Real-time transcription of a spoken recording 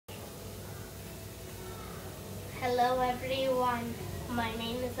Hello everyone, my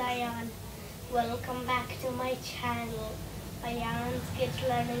name is Ayaan. Welcome back to my channel, Ayaan's Kids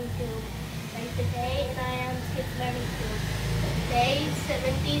Learning Tube. And today in Ayaan's Kids Learning Tube, day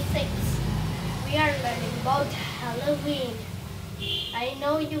 76, we are learning about Halloween. I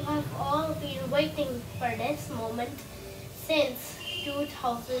know you have all been waiting for this moment since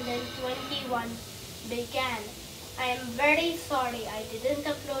 2021 began. I am very sorry I didn't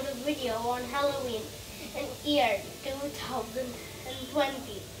upload a video on Halloween in year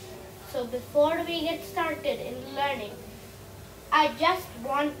 2020. So before we get started in learning, I just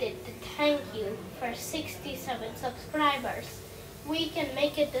wanted to thank you for 67 subscribers. We can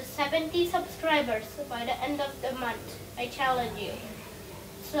make it to 70 subscribers by the end of the month. I challenge you.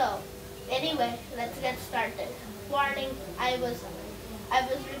 So anyway, let's get started. Warning, I was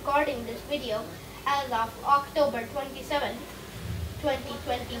recording this video as of October 27th,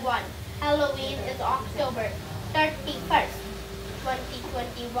 2021. Halloween is October 31st,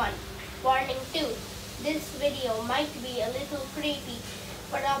 2021. Warning 2. This video might be a little creepy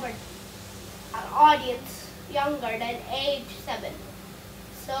for our audience younger than age 7.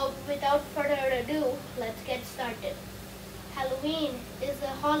 So without further ado, let's get started. Halloween is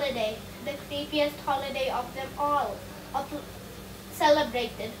a holiday, the creepiest holiday of them all,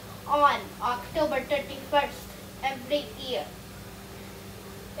 celebrated on October 31st every year.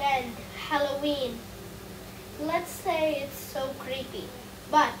 And Halloween, let's say it's so creepy,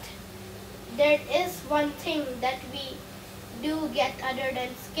 but there is one thing that we do get other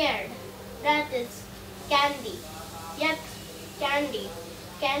than scared. That is candy. Yep, candy.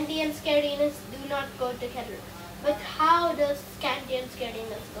 Candy and scariness do not go together. But how does candy and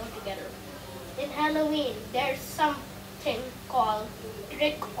scariness go together? In Halloween, there's something called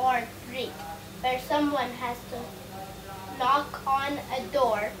trick or treat, where someone has to knock on a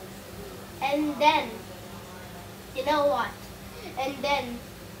door, and then, you know what? And then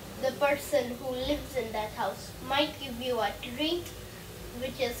the person who lives in that house might give you a treat,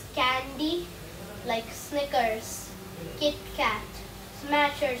 which is candy like Snickers, Kit Kat,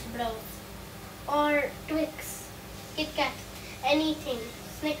 Smashers Bros, or Twix, Kit Kat, anything,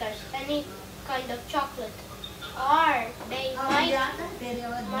 Snickers, any kind of chocolate. Or they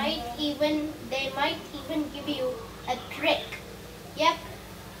might even give you a trick. Yep,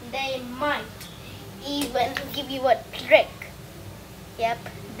 they might even give you a trick. Yep,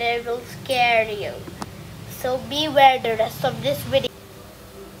 they will scare you. So beware the rest of this video.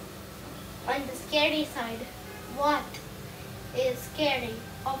 On the scary side, what is scary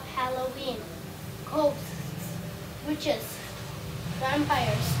of Halloween? Ghosts, witches,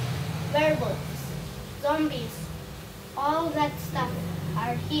 vampires, werewolves, zombies, all that stuff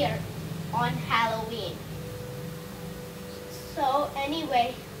are here on Halloween. So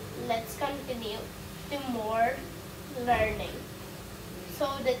anyway, let's continue to more learning. So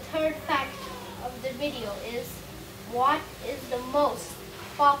the third fact of the video is, what is the most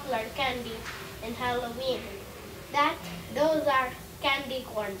popular candy in Halloween? Those are candy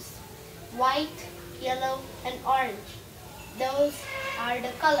corns, white, yellow, and orange. Those are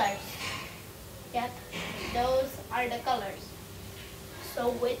the colors. Yep, those are the colors. So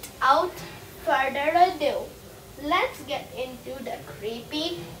without further ado, let's get into the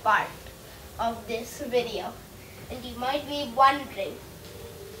creepy part of this video. And you might be wondering,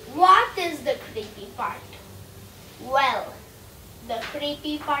 what is the creepy part? Well, the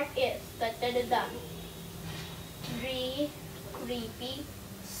creepy part is 3 creepy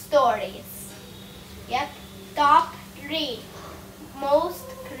stories. Yep, top 3 most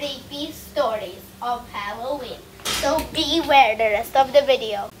creepy stories of Halloween. So beware the rest of the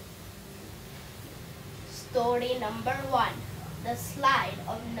video. Story number 1, the slide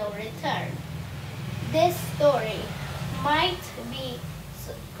of no return. This story might be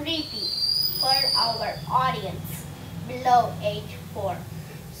creepy for our audience below age 4.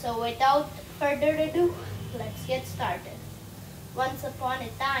 So without further ado, let's get started. Once upon a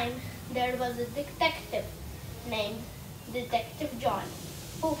time, there was a detective named Detective John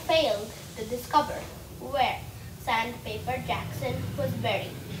who failed to discover where Sandpaper Jackson was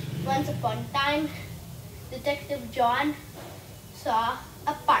buried. Once upon a time, Detective John saw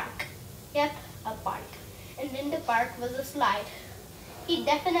a park. Yep, a park. And in the park was a slide. He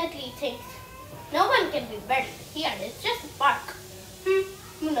definitely thinks, no one can be buried here, it's just a park.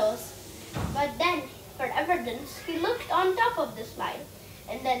 Who knows? But then, for evidence, he looked on top of the slide,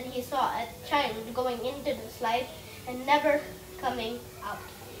 and then he saw a child going into the slide and never coming out.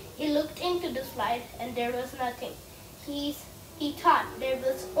 He looked into the slide and there was nothing. He thought there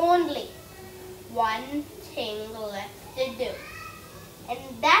was only one thing left to do. And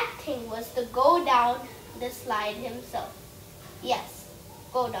that thing was to go down the slide himself. Yes,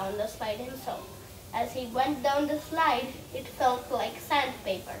 go down the slide himself. As he went down the slide, it felt like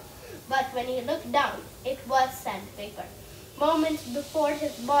sandpaper. But when he looked down, it was sandpaper. Moments before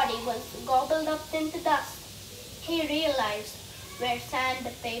his body was gobbled up into dust, he realized where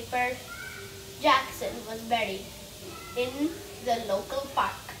Sandpaper Jackson was buried, in the local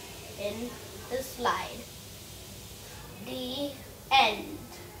park, in the slide. The end.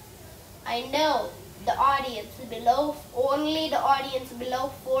 I know the audience below, only the audience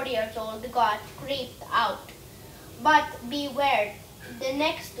below 4 years old got creeped out. But beware, the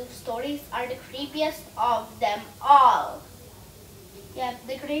next two stories are the creepiest of them all. Yeah,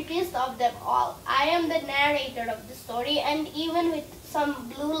 the creepiest of them all. I am the narrator of the story, and even with some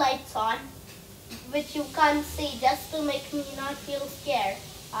blue lights on, which you can't see just to make me not feel scared.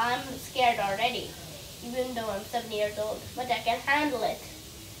 I'm scared already, even though I'm 7 years old, but I can handle it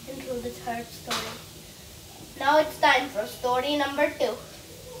until the third story. Now it's time for story number 2.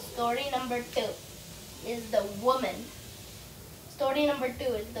 Story number 2 is the woman. Story number 2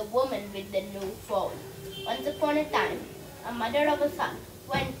 is the woman with the new phone. Once upon a time, a mother of a son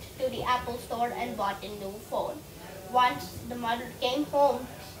went to the Apple store and bought a new phone. Once the mother came home,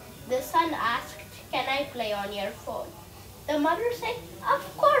 the son asked, "Can I play on your phone?" The mother said, "Of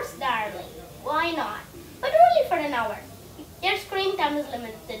course, darling. Why not? But only for an hour. Your screen time is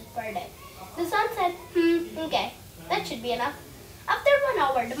limited per day." The son said, okay, that should be enough." After 1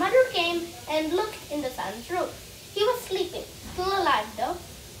 hour, the mother came and looked in the son's room. He was sleeping, still alive though,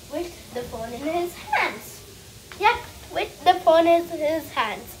 with the phone in his hands. Yep, with the phone in his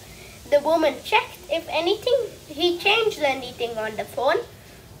hands. The woman checked if he changed anything on the phone,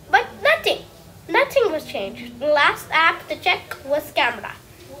 but nothing. Nothing was changed. The last app to check was camera.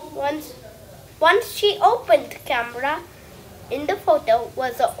 Once she opened camera, in the photo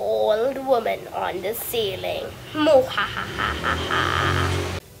was an old woman on the ceiling.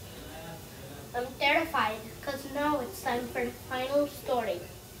 I'm terrified because now it's time for the final story.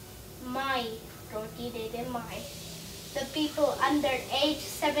 My Roti, Dede, my. The people under age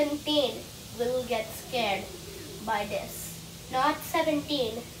 17 will get scared by this. Not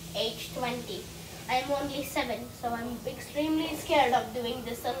 17, age 20. I'm only 7, so I'm extremely scared of doing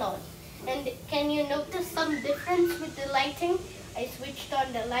this alone. And can you notice some difference with the lighting? I switched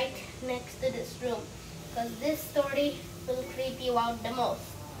on the light next to this room because this story will creep you out the most.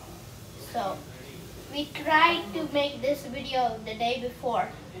 So, we tried to make this video the day before,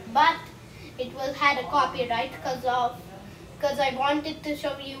 but it had a copyright because I wanted to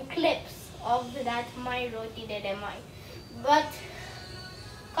show you clips of that My Roti, Dede, my. But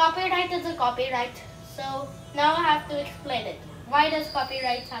copyright is a copyright, so now I have to explain it. Why does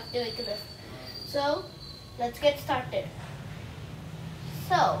copyright have to exist? So, let's get started.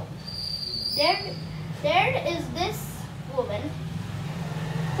 So, there is this woman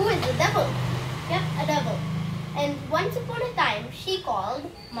who is a devil. Yep, a devil. And once upon a time, she called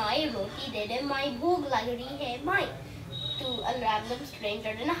My Roti, Dede, my bhoog lag rahi hai mai to a random stranger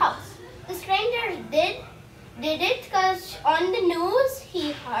in a house. The stranger did it because on the news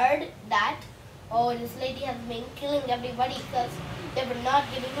he heard that, oh, this lady has been killing everybody because they were not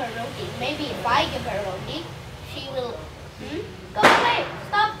giving her roti. Maybe if I give her roti, she will go away,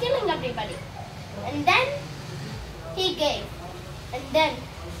 stop killing everybody. And then he gave. And then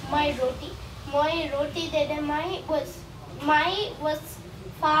My Roti, Dede, my was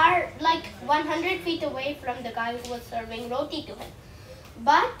far, like 100 feet away from the guy who was serving roti to him.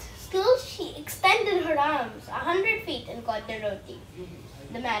 But still she extended her arms 100 feet and got the roti.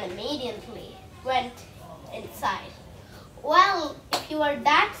 The man immediately went inside. Well, if you are,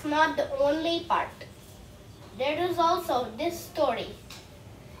 that's not the only part. There is also this story.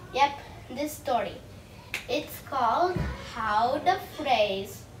 Yep, this story. It's called How the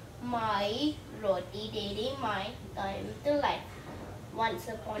Phrase My Roti, Dede, my came to life. Once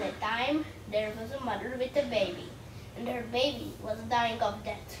upon a time, there was a mother with a baby, and her baby was dying of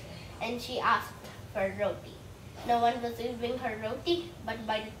death, and she asked for roti. No one was giving her roti, but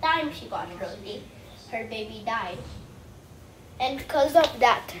by the time she got roti, her baby died. And because of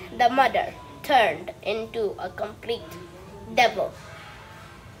that, the mother turned into a complete devil.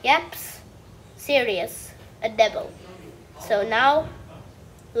 Yep, serious, a devil. So now,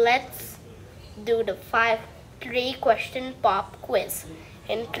 let's do the 3-question pop quiz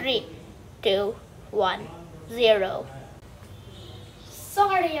in 3, 2, 1, 0.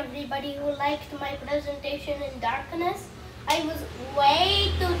 Sorry everybody who liked my presentation in darkness. I was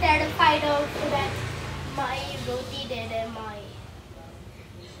way too terrified of that My Roti, Dede, my.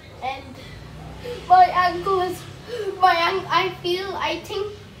 And my ankle is, I think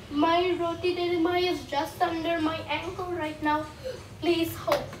My Roti Dede is just under my ankle right now. Please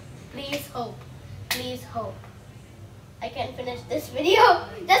hope, please hope, please hope I can finish this video.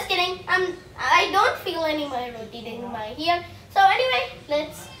 Just kidding. I don't feel any my Roti Dede here. So anyway,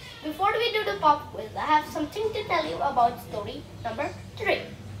 before we do the pop quiz, I have something to tell you about story number 3.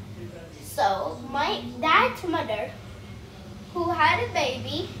 So my dad's mother, who had a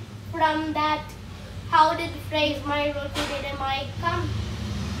baby from that, how did the phrase my Roti Dede come?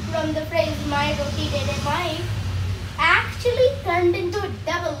 From the phrase my Roti Dede actually turned into a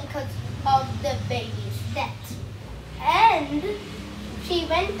devil because of the baby's death. And she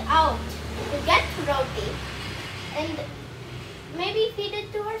went out to get roti and maybe feed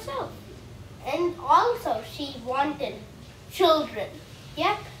it to herself. And also she wanted children.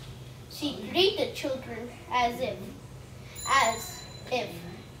 Yep, she treated children as if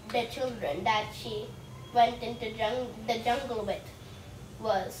the children that she went into the jungle with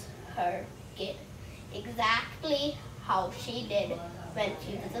was her kid. Exactly how she did when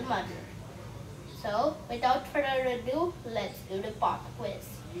she was a mother. So, without further ado, let's do the pop quiz.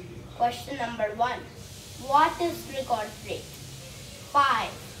 Question number 1. What is record rate? 5,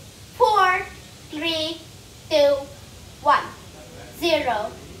 4, 3, 2, 1,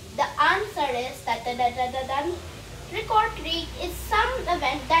 0. The answer is record rate is some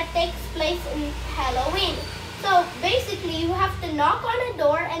event that takes place in Halloween. So basically you have to knock on a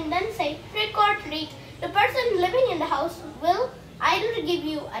door and then say trick or treat. The person living in the house will either give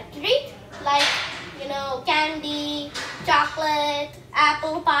you a treat like, candy, chocolate,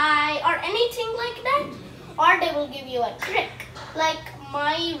 apple pie or anything like that, or they will give you a trick like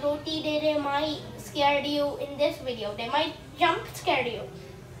my Roti Dede might scared you in this video. They might jump scare you.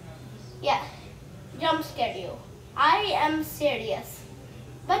 Yeah, jump scare you. I am serious.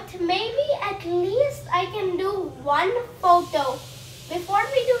 But maybe at least I can do one photo before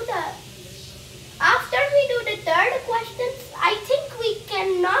we do after we do the third questions. I think we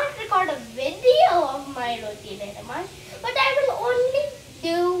cannot record a video of my Roti Dede, but I will only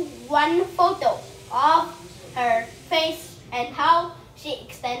do one photo of her face and how she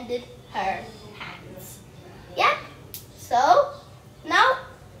extended her hands. Yep. So now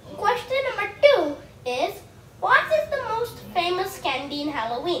question number 2 is, what is the most famous candy in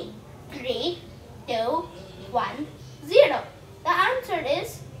Halloween? 3, 2, 1, 0. The answer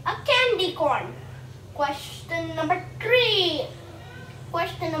is a candy corn. Question number 3.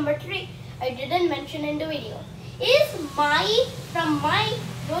 Question number 3. I didn't mention in the video. Is from my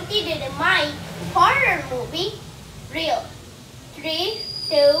Roti Dede horror movie real? 3,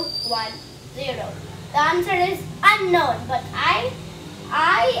 2, 1, 0. The answer is unknown, but I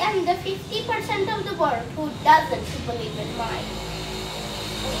am the 50% of the world who doesn't believe in mine.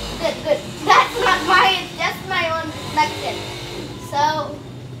 Good. That's not mine, it's just my own reflection. So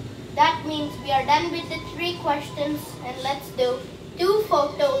that means we are done with the 3 questions and let's do 2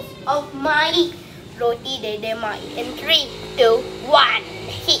 photos of my Roti Dede in 3, 2, 1.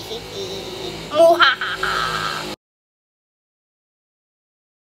 Muhahaha.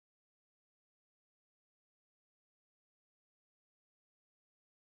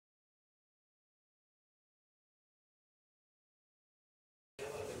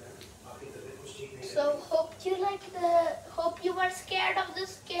 So hope you were scared of the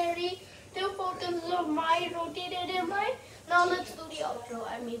scary 2 photos of my Roti Dede. Now let's do the outro.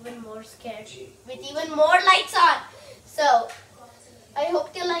 I'm even more scared with even more lights on. So I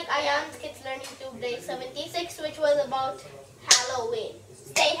hope you like Ayaan's Kids Learning Tube Day 76, which was about Halloween.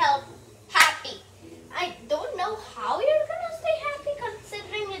 Stay happy. I don't know how you're gonna stay happy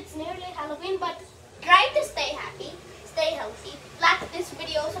considering it's nearly Halloween, but try to stay happy. Stay healthy. Like this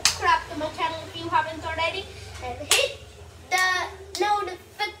video, subscribe to my channel if you haven't already, and hit the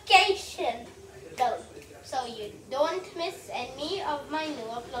notification bell so you don't miss any of my new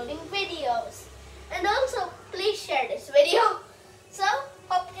uploading videos. And also, please share this video. So,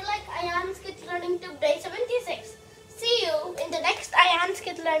 hope you like Ayaan's Kids Learning Tube Day 76. See you in the next Ayaan's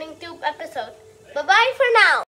Kids Learning Tube episode. Bye-bye for now.